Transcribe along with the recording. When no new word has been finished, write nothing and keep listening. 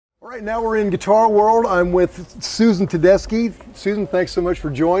Right now we're in Guitar World. I'm with Susan Tedeschi. Susan, thanks so much for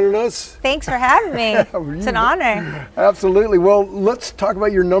joining us. Thanks for having me. It's an honor. Absolutely. Well, let's talk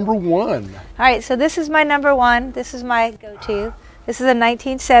about your number one. All right, so this is my number one. This is my go-to. This is a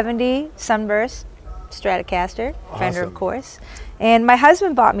 1970 Sunburst Stratocaster, Fender of course. And my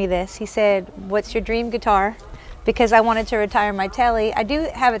husband bought me this. He said, "What's your dream guitar?" Because I wanted to retire my Tele. I do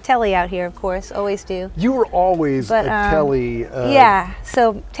have a Tele out here, of course, always do. You were always a Tele. Yeah,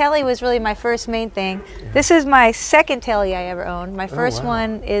 so Tele was really my first main thing. This is my second Tele I ever owned. My first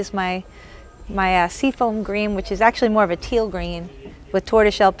one is my Seafoam green, which is actually more of a teal green with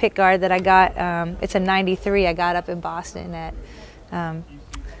tortoiseshell pickguard that I got. It's a 93 I got up in Boston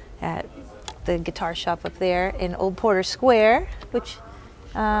at the guitar shop up there in Old Porter Square, which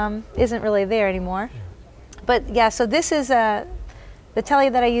isn't really there anymore. But yeah, so this is the Tele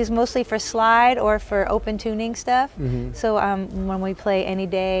that I use mostly for slide or for open tuning stuff. So when we play Any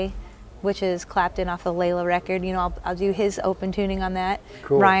Day, which is Clapton off the Layla record, you know, I'll do his open tuning on that.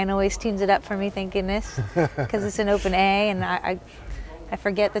 Cool. Ryan always tunes it up for me, thank goodness, because it's an open A, and I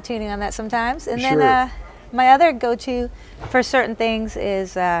forget the tuning on that sometimes. And then my other go-to for certain things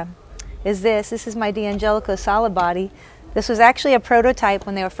is this. This is my D'Angelico solid body. This was actually a prototype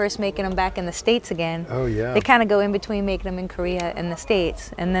when they were first making them back in the States again. Oh yeah. They kind of go in between making them in Korea and the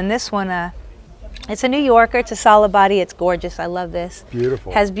States. And then this one, it's a New Yorker. It's a solid body. It's gorgeous. I love this.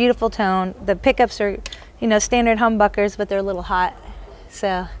 Beautiful. Has beautiful tone. The pickups are, you know, standard humbuckers, but they're a little hot.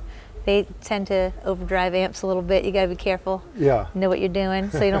 So they tend to overdrive amps a little bit. You got to be careful. Yeah. Know what you're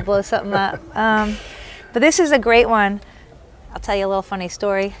doing so you don't blow something up. But this is a great one. I'll tell you a little funny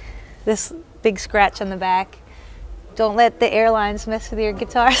story. This big scratch on the back. Don't let the airlines mess with your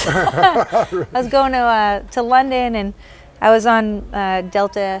guitars. I was going to London, and I was on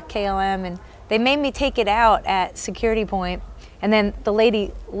Delta KLM, and they made me take it out at security point, and then the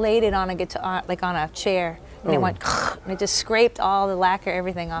lady laid it on a guitar, like on a chair, and it went, and it just scraped all the lacquer,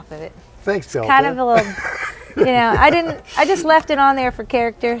 everything off of it. Thanks, Delta. Kind of a little, you know, I just left it on there for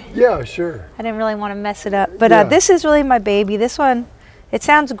character. Yeah, sure. I didn't really want to mess it up, but this is really my baby. This one, it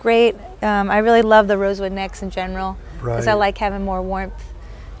sounds great. I really love the rosewood necks in general because I like having more warmth.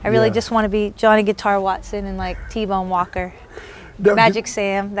 I really just want to be Johnny Guitar Watson and like T-Bone Walker, Magic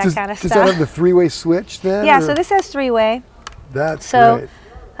Sam, that kind of stuff. Does that have the three-way switch then? Yeah, so this has three-way. That's great.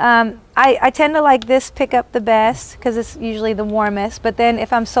 I tend to like this pickup the best because it's usually the warmest, but then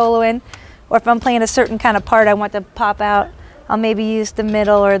if I'm soloing or if I'm playing a certain kind of part I want to pop out, I'll maybe use the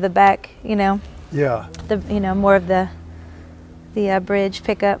middle or the back, you know. Yeah. More of the bridge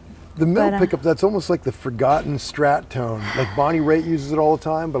pickup. The middle pickup, that's almost like the forgotten Strat tone. Like Bonnie Raitt uses it all the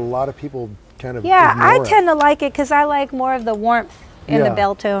time, but a lot of people kind of ignore I tend to like it because I like more of the warmth and the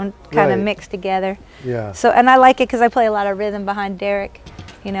bell tone kind of mixed together. Yeah. So, and I like it because I play a lot of rhythm behind Derek.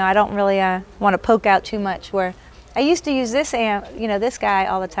 You know, I don't really want to poke out too much. Where I used to use this amp, you know, this guy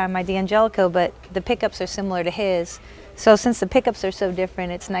all the time, my D'Angelico, but the pickups are similar to his. So since the pickups are so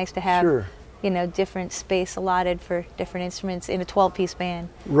different, it's nice to have you know, different space allotted for different instruments in a 12-piece band.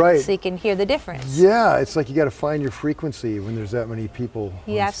 Right. So you can hear the difference. Yeah, it's like you got to find your frequency when there's that many people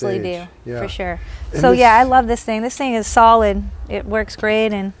You on absolutely stage. do, for sure. And so yeah, I love this thing. This thing is solid. It works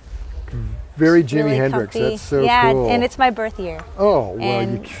great and very Jimi really Hendrix. Comfy. That's so cool. Yeah, and it's my birth year. Oh, well.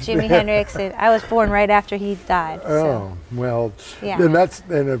 And Jimi Hendrix, I was born right after he died. Oh, well. Yeah. And that's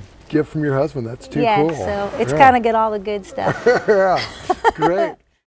a gift from your husband. That's too cool. Yeah, so it's kind of got all the good stuff. Yeah, great.